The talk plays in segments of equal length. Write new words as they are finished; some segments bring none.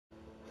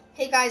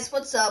Hey guys,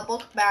 what's up?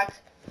 Welcome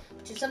back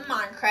to some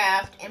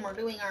Minecraft, and we're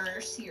doing our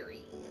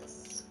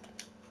series.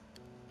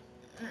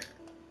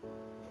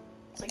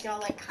 So y'all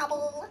like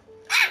cobble?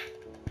 Ah!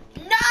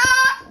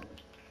 No!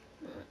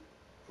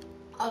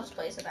 I'll just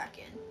place it back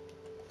in.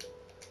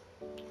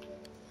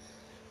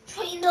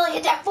 Wait until I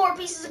get that 4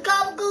 pieces of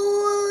cobble,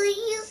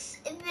 guys,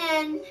 and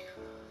then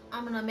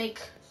I'm gonna make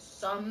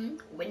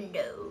some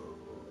windows.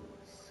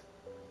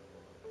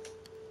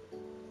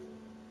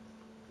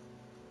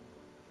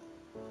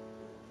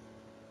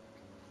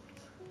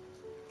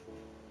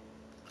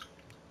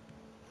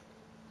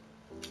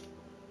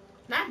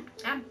 Nom.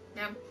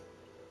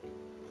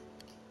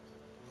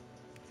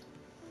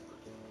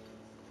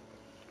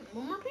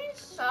 One more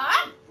piece.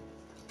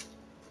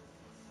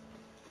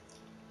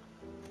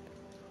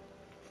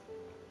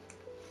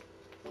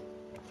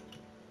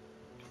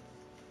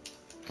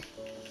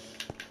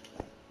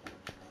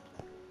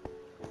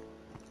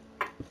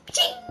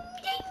 Ding,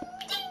 ding, ding,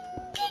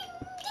 ding, ding,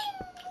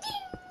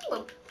 ding.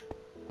 Whoop.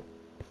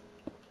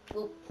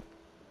 Whoop.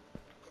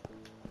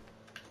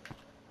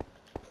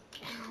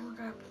 And we're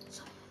gonna put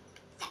some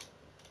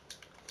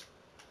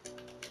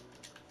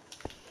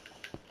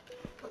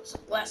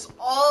less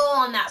all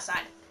on that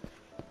side.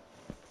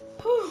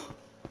 Whew.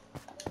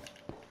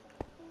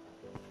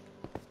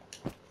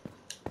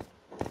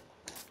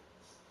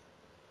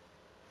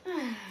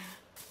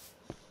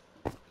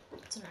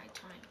 It's night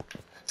time.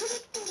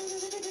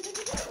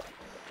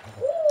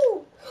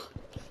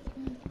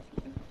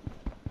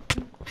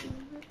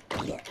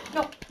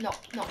 No.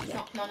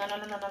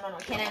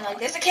 Can't end like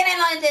this. I can't end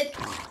like this.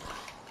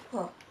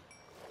 Oh.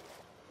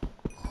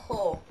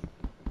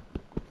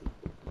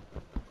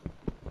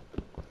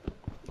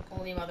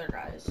 Only mother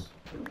guys.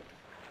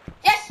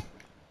 Yes!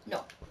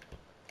 No.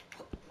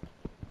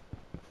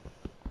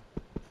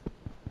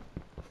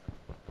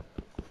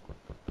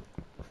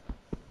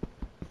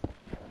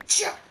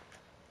 Sure.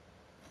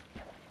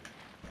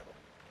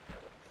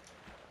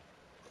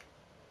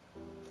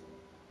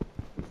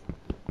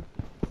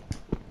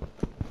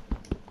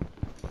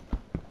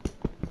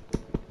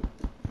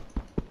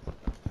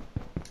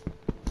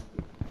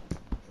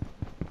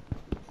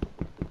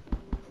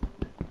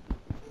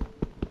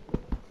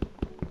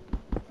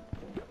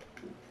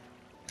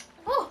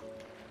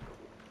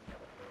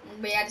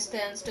 But you had to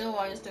stand still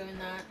while I was doing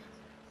that.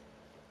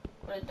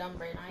 What a dumb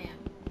brain I am.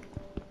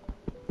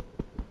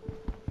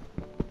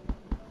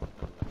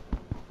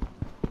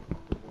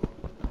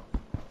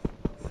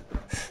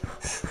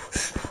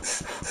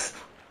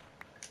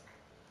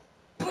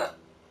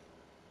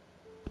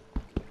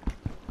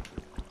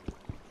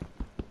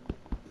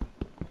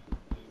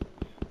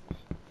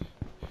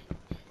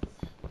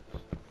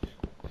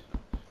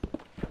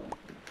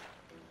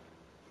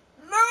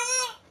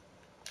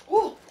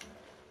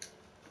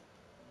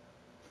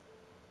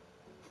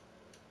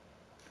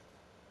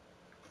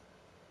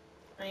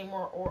 Any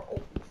more or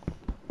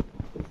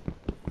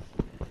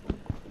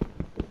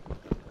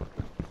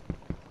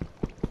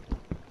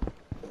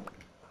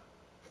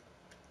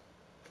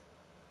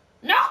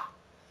no.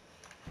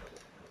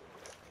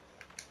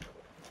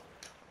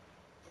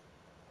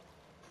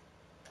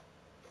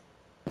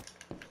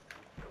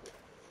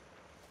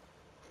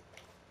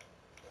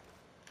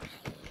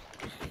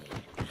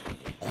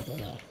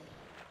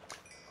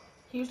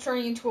 He was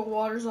turning into a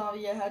water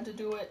zombie. I had to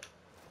do it.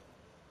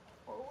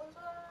 Where was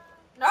I?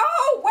 No,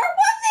 where was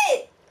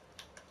it?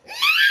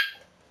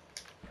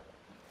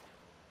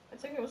 I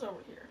think it was over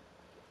here.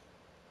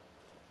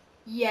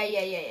 Yeah.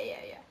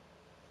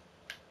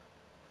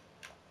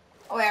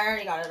 Oh, wait, I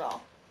already got it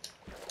all.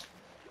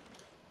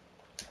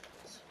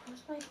 So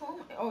where's my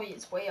home? Oh,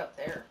 it's way up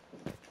there.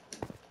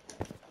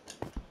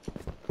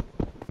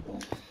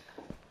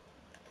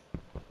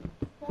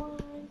 Why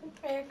the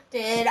frick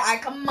did I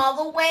come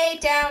all the way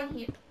down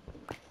here?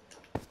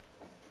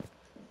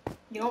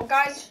 You know what,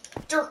 guys?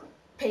 Dirt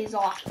pays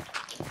off.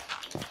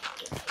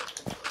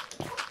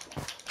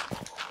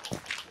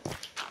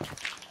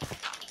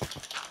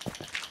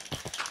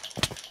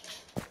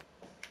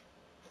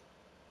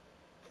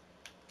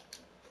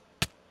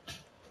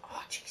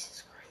 Oh,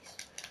 Jesus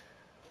Christ.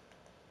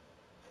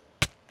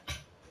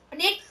 I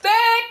need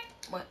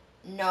food! What?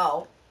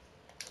 No.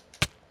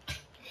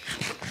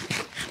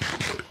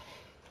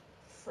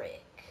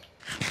 Frick.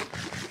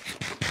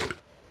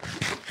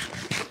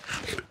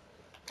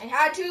 I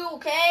had to,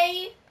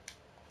 okay?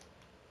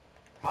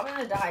 Probably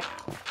gonna die now.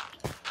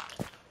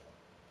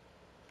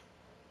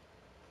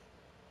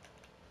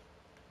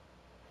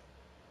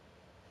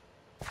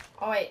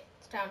 Oh wait,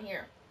 it's down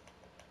here.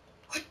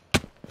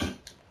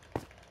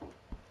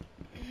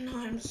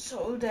 I'm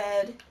so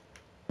dead.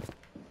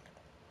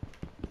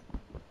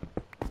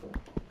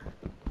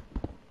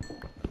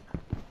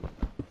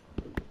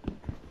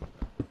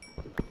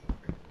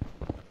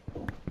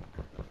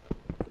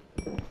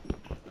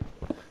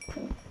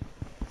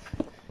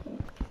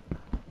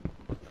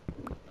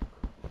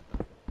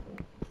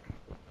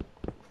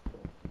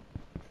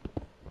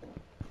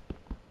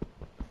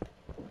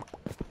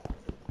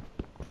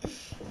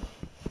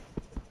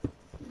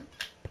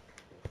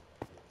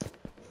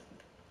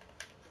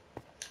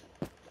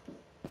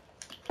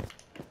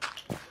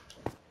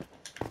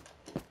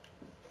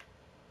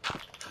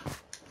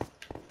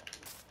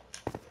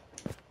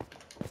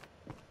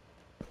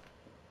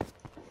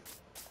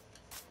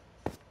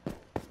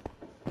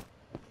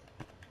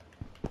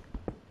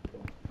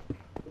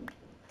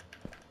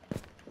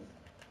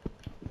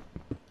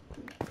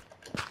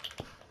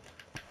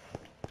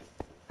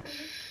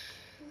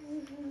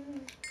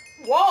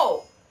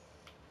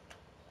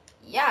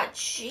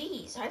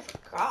 these. I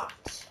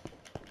forgot.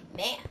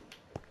 Man.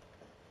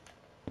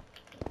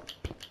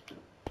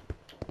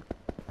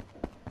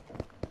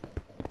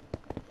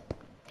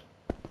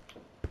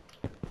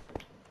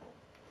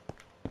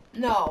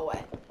 No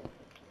way.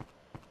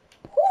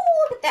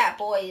 Ooh, look at that,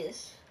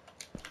 boys.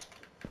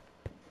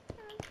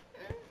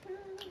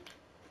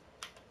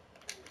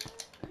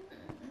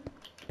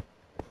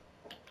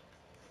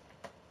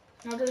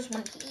 Now there's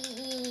one key.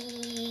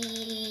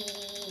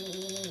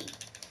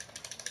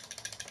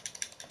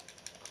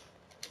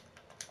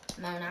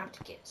 Now I have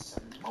to get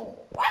some more.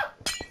 Wow!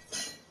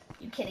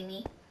 You kidding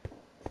me?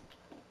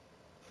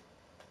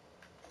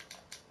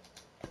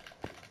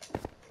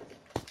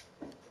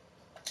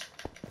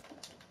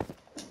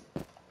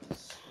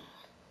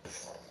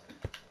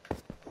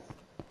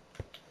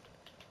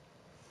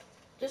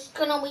 Just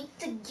gonna wait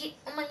to get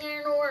my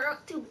iron ore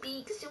up to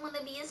B because you want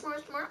to be a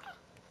smart.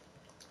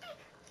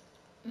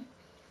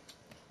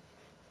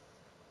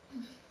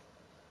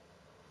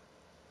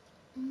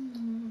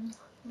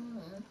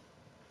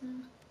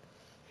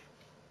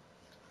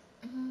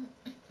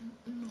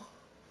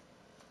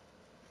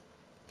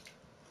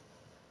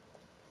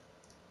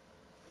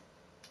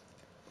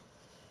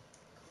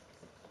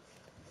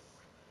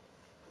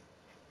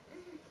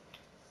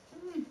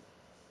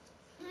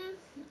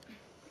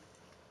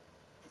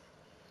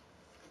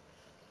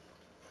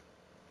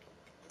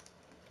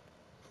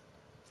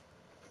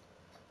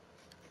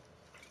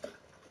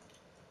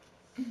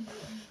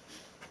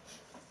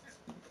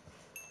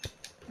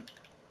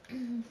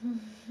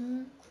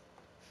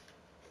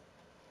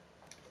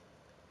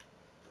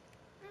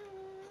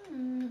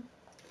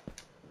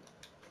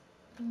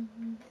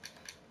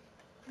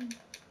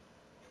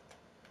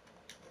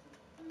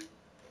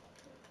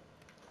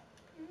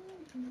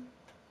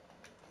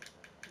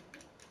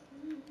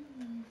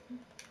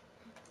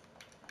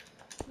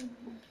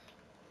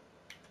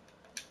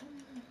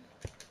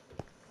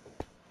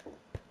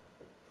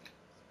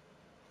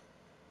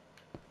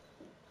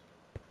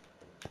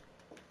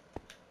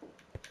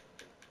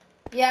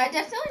 Yeah, I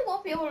definitely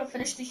won't be able to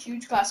finish the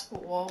huge glass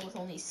wall with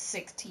only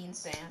 16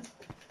 sand.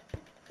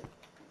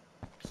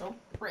 So,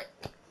 frick.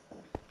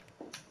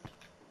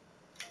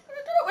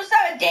 It was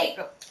 17!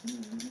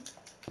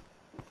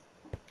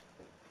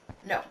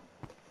 No.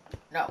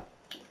 No.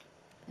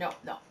 No,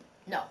 no,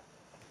 no.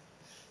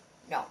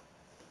 No.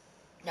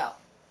 No.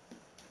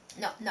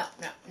 No, no,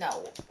 no,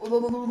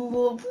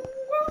 no.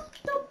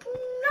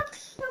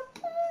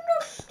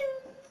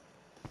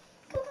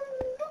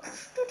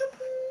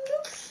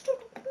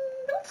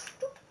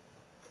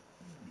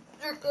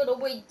 You're gonna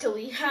wait till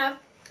we have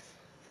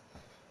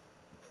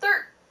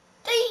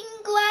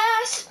 13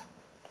 glass.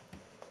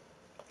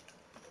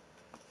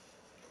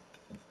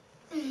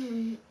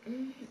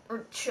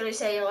 Or should I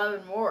say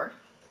 11 more?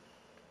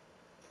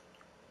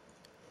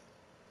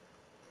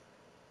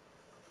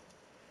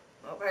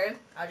 Okay,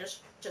 I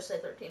just say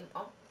 13.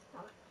 Oh,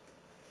 okay.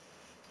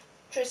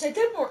 Should I say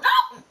 10 more?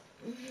 No!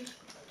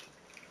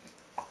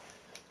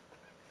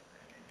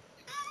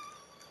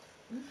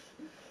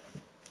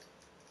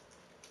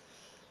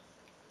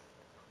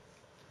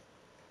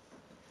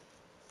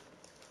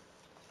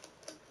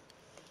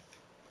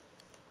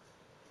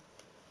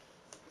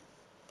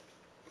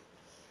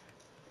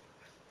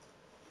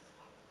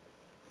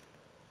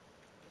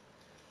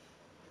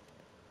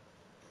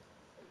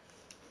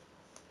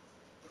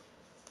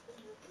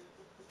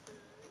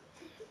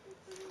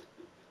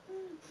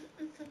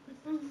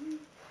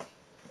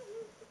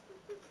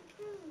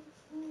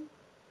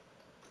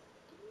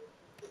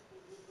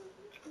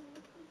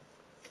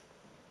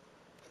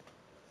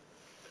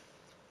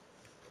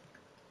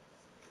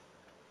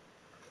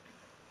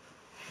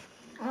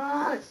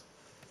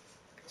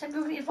 It's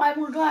like we need 5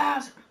 more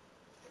glass.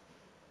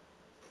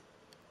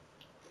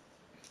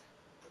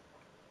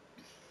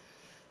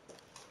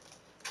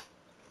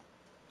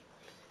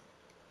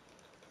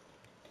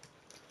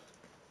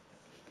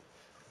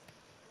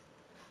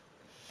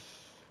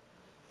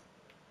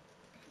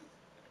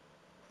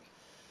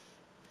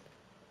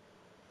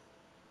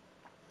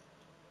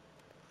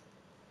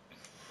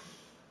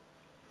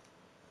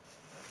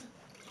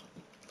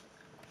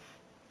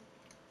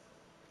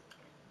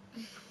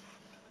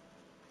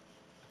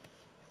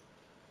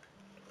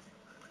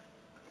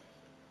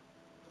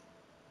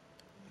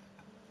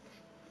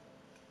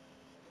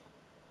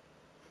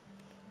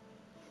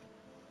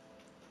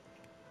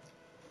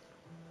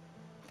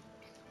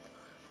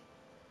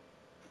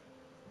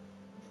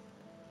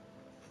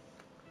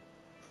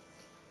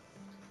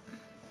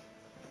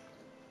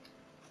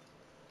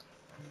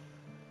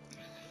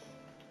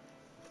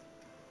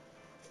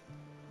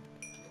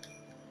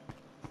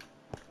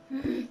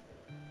 Yum,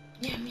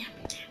 yum, yum.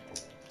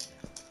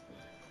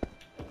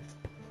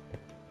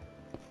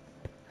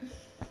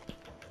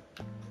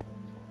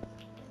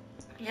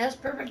 Yes,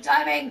 perfect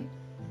timing.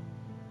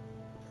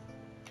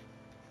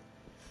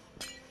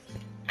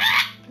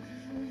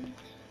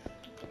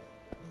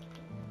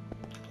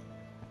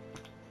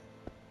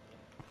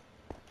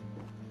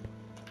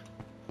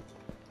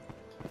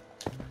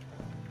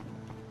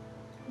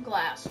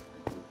 Glass.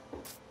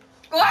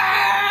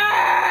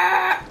 Glass!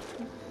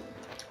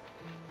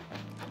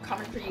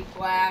 for you,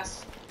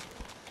 glass.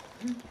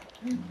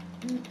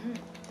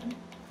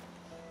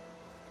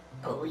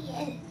 Oh,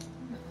 yes.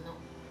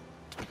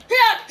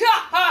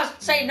 No.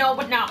 Say no,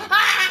 but no.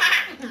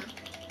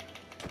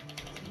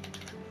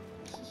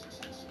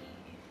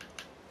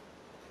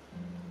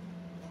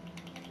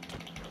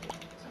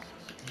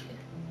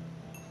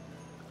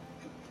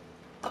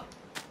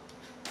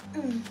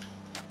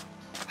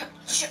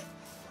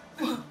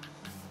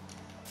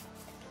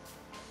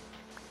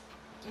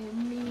 Give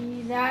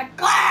me that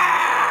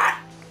glass!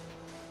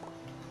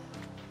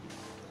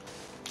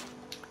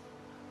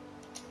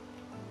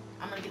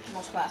 I'm gonna get the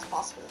most glass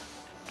possible.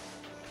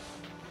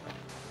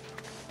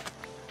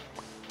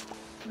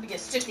 I'm gonna get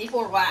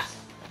 64 glass.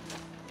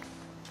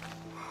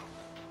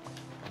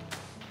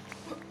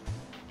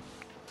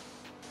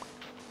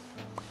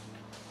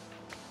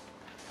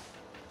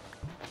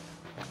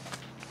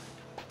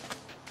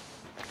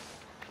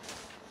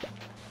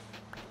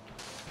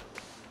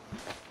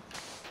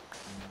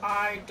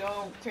 I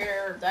don't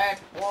care that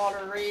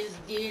water is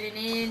getting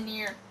in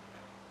here.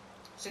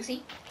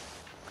 60?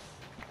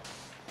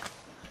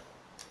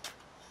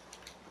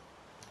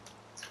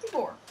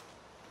 64.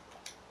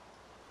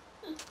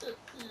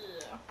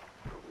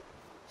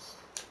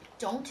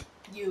 Don't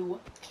you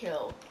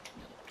kill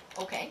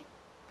me, okay?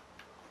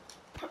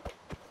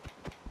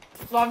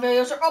 A lot of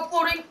videos are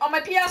uploading on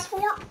my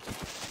PS4.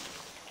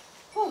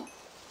 Whew.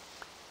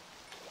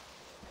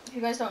 If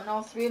you guys don't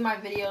know, 3 of my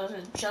videos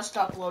are just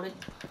uploaded.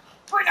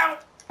 Right now!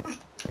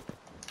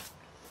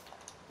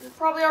 They're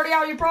probably already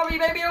out. You probably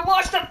maybe have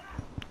watched them.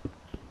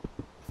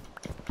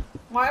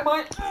 Why am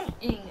I?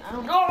 I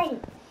don't know.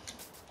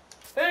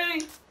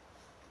 Hey.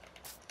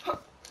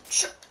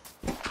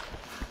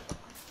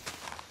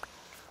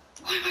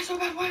 Why am I so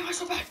bad? Why am I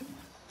so bad?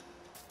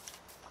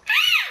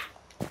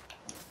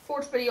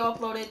 4th video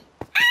uploaded.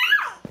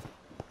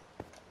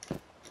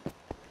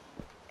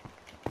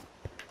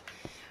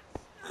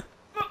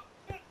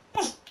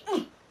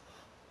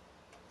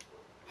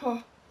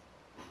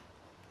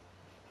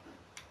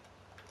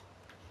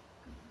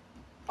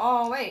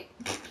 Oh, wait.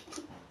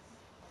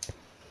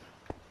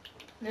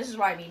 This is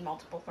why I need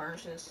multiple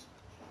furnaces.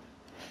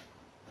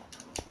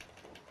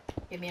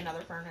 Give me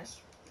another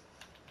furnace.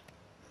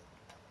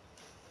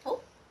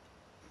 Oh.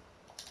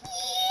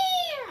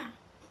 Yeah.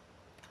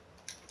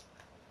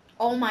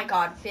 Oh my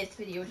god, 5th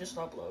video just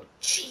uploaded.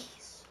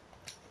 Jeez.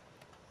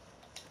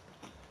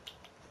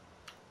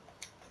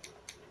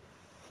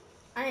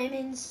 I'm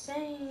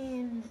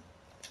insane.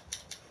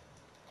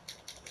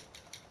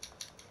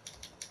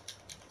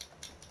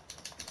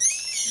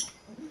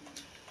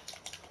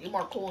 Need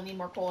more coal, need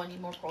more coal, I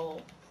need more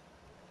coal.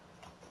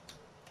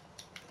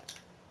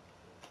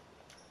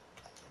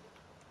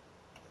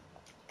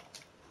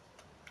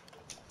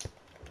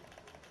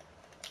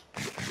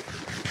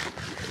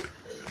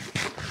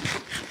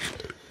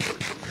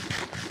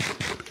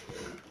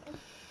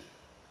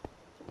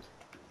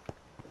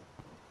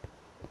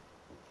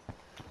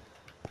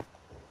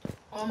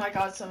 Oh my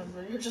god, some of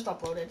them just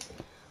uploaded.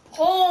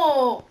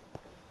 Oh!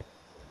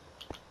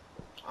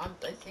 I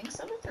think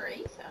 7th or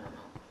 8th? I don't know.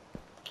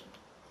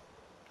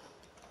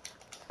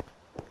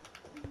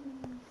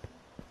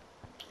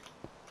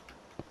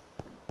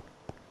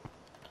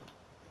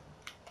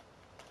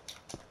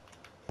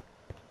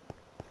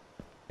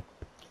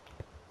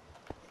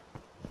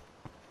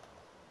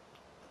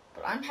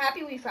 But I'm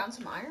happy we found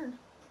some iron.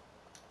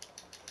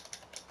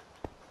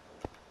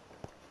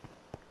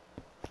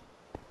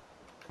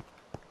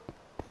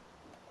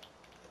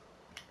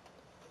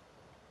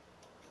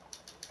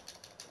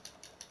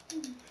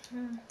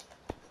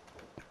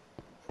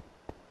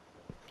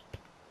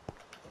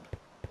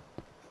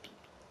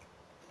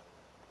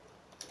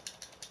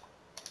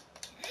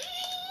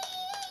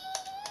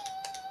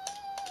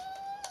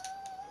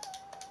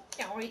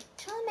 Can't wait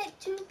till I make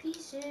 2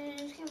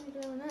 pieces. Can we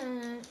do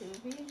that? 2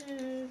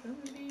 pieces, 2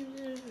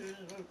 pieces,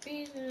 2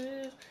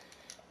 pieces.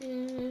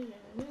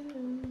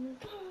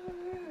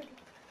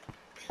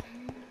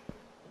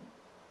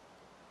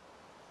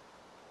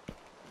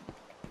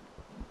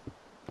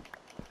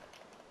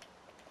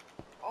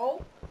 Oh.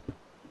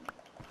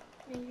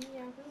 Maybe I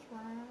was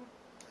wrong.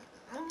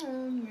 I'm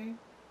hungry.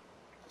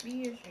 Be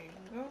a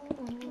single.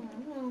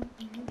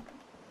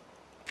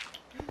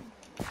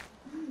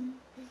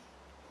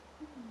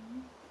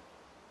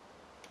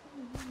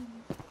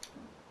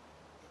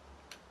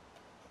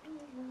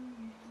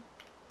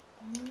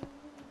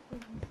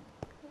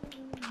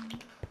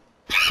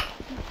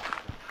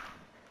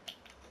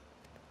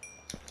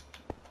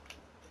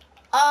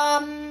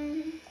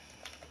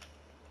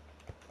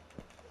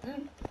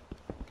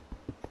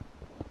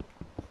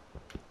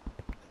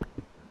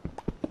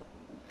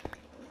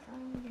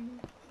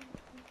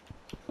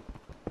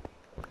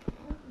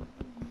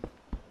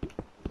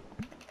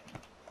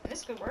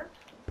 This could work.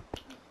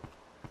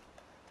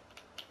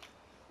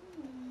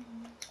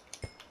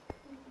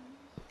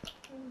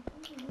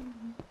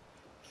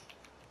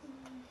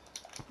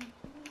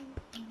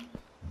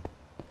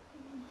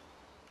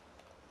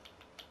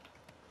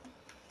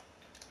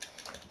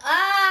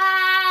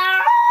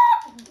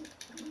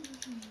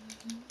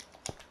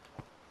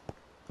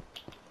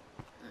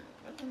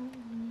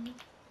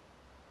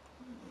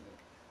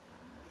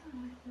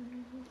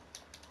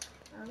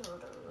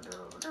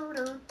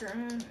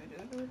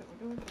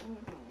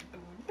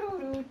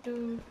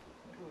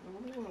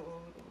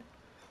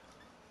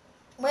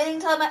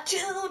 Waiting till I'm at 2,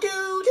 do,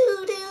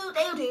 do, do,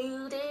 do,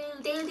 do,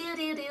 do, do, do,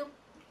 do, do.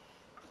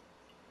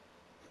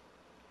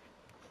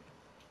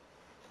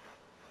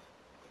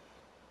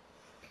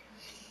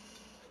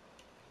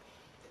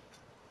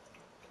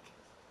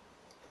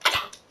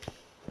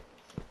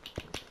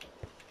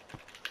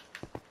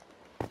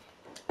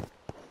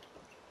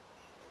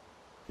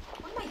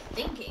 What am I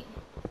thinking?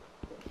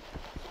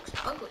 Looks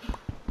ugly.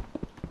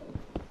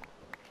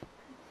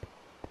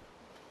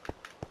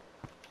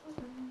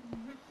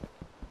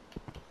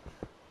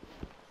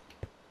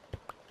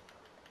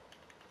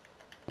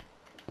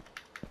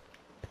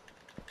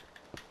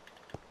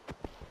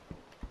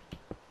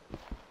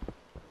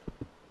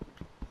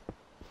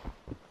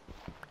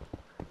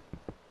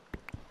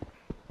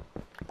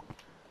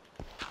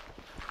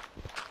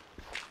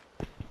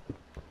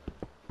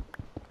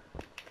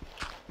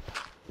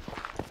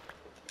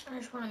 I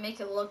just want to make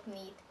it look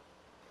neat.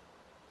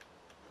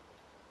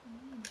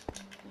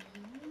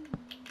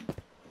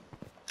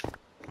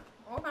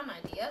 Or an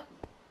idea.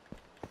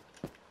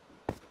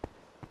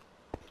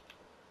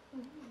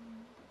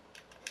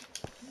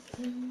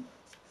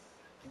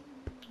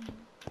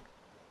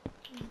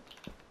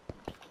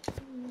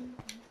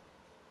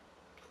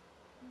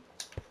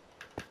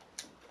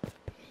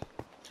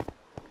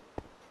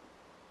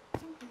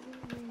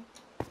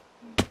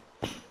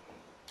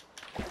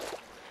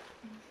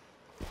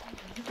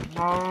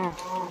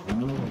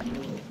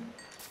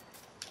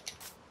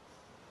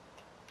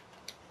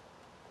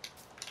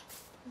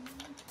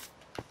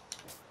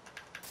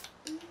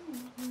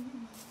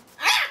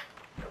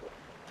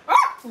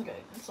 Okay,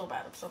 I'm so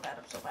bad, I'm so bad,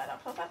 I'm so bad, I'm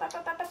so bad, bad,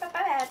 bad, bad, bad, bad,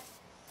 bad.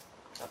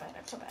 So bad,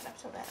 I'm so bad, I'm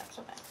so bad, I'm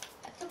so bad.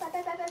 I'm so bad,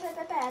 bad, bad, bad,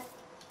 bad, bad.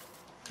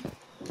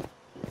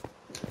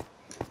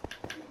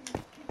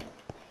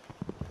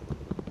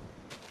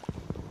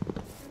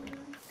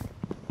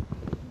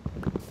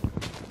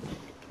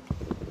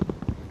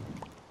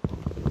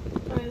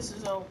 Tell me this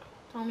is oak.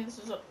 Tell me this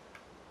is oak.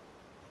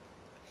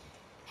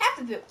 Half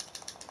of it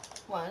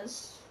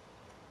was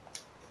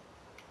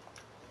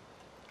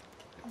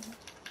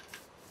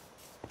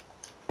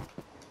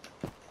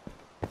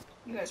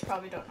you guys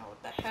probably don't know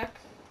what the heck.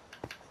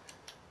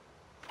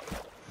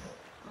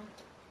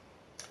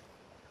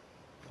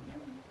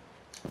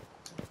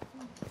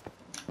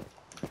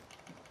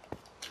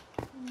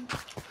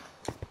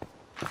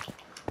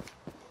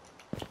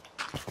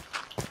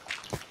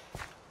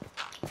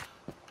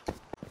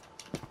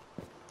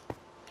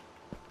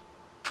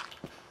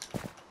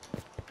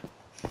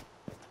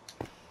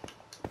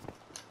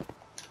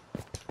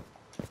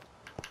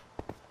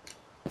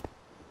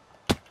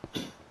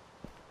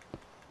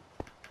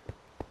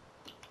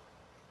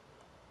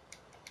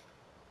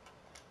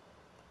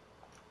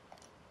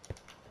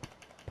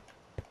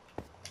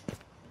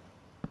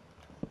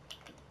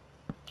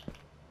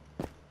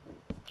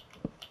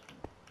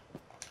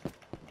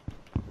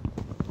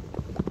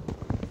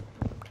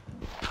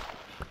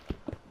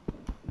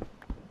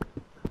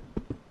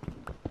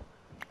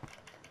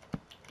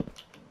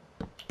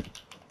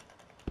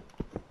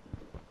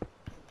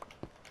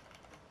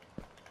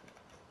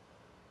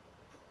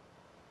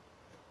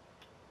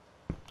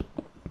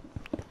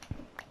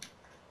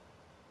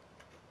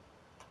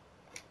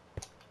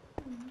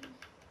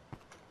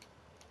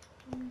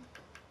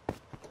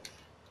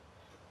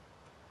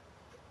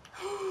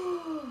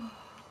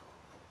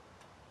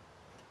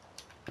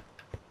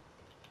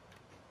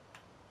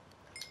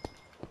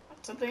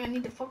 Something I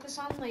need to focus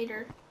on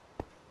later.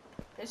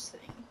 This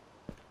thing.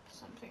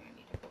 Something I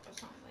need to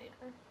focus on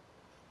later.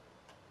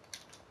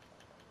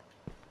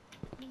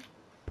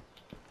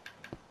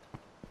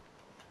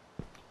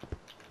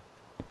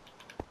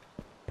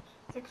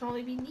 It can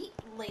only be neat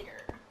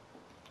later.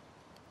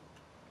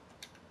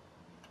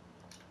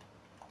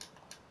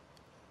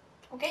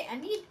 Okay, I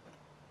need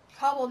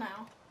cobble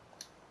now.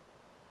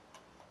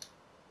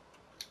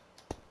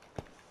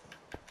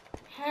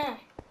 Huh.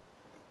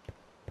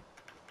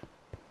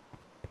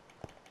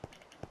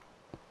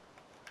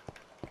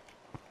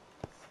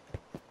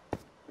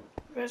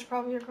 You guys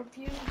probably are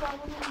confused about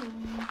it.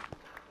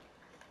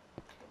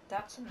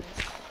 That's a nice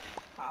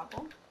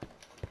cobble.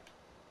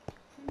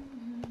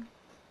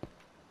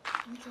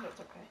 I'm sure that's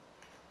okay.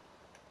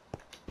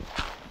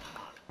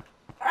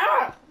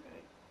 Ah!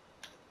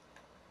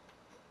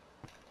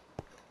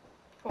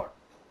 Okay.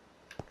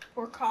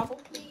 Four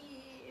cobble, please.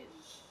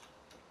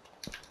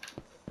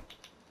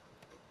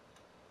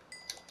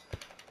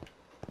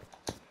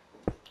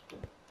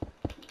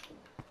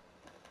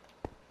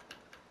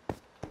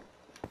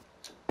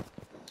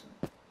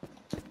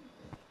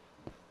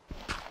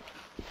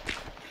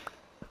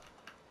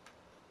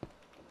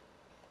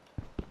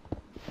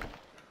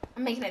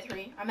 I'm making it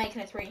three. I'm making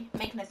it three.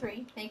 Making it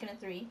three. Making it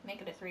three.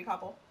 Making it three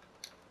cobble.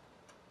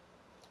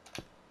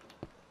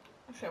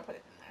 I'm sure I'll put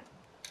it in there.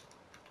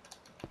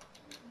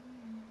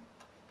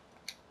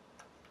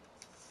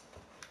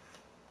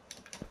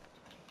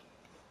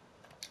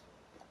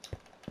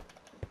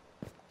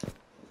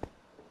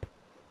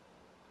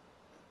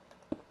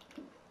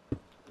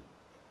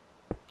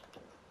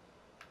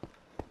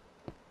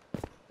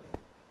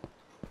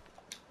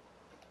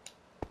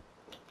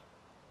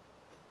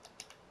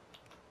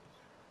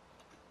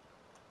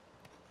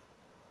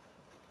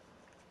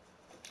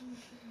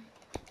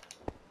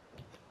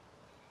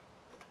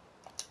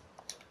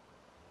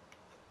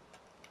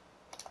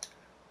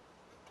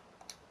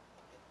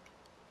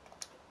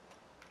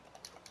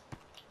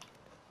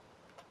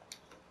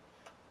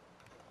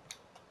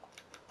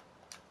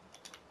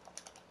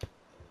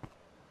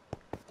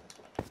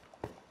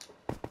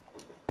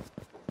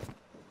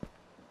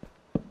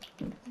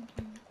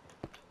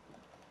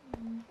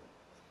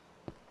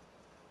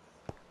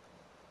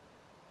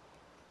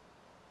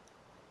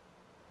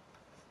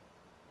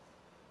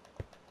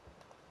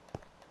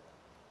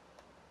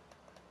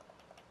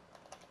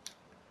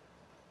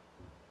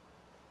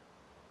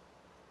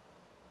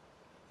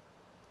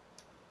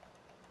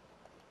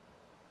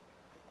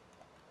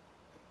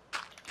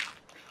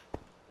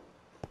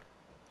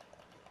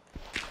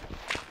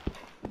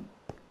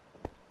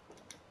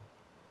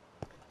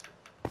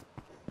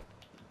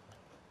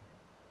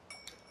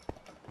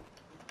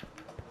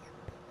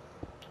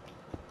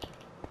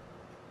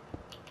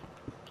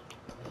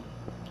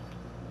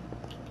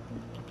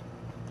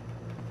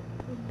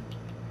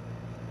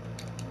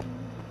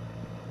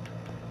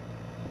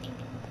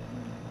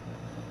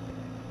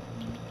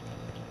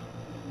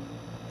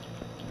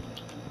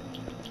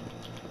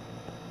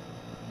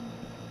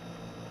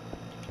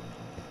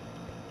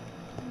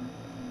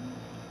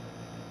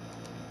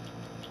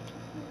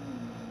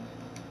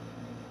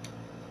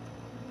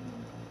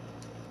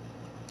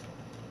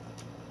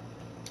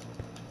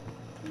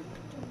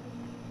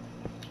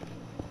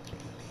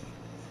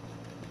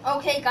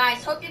 Okay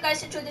guys, hope you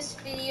guys enjoyed this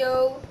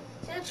video.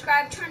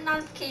 Subscribe, turn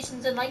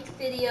notifications, and like the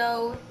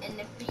video. And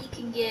if we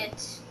can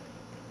get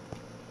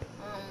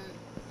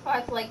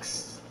 5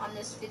 likes on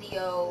this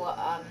video,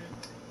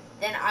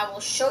 then I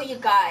will show you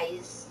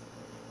guys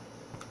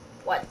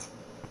what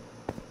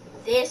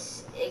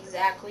this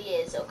exactly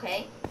is,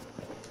 okay?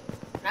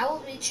 And I will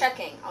be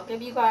checking. I'll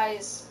give you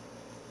guys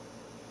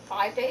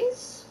 5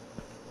 days?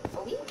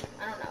 A week?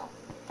 I don't know.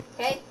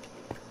 Okay?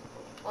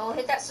 Well,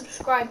 hit that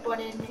subscribe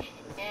button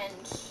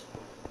and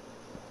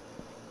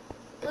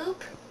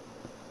boop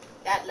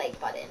that like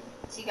button.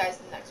 See you guys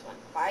in the next one.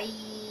 Bye.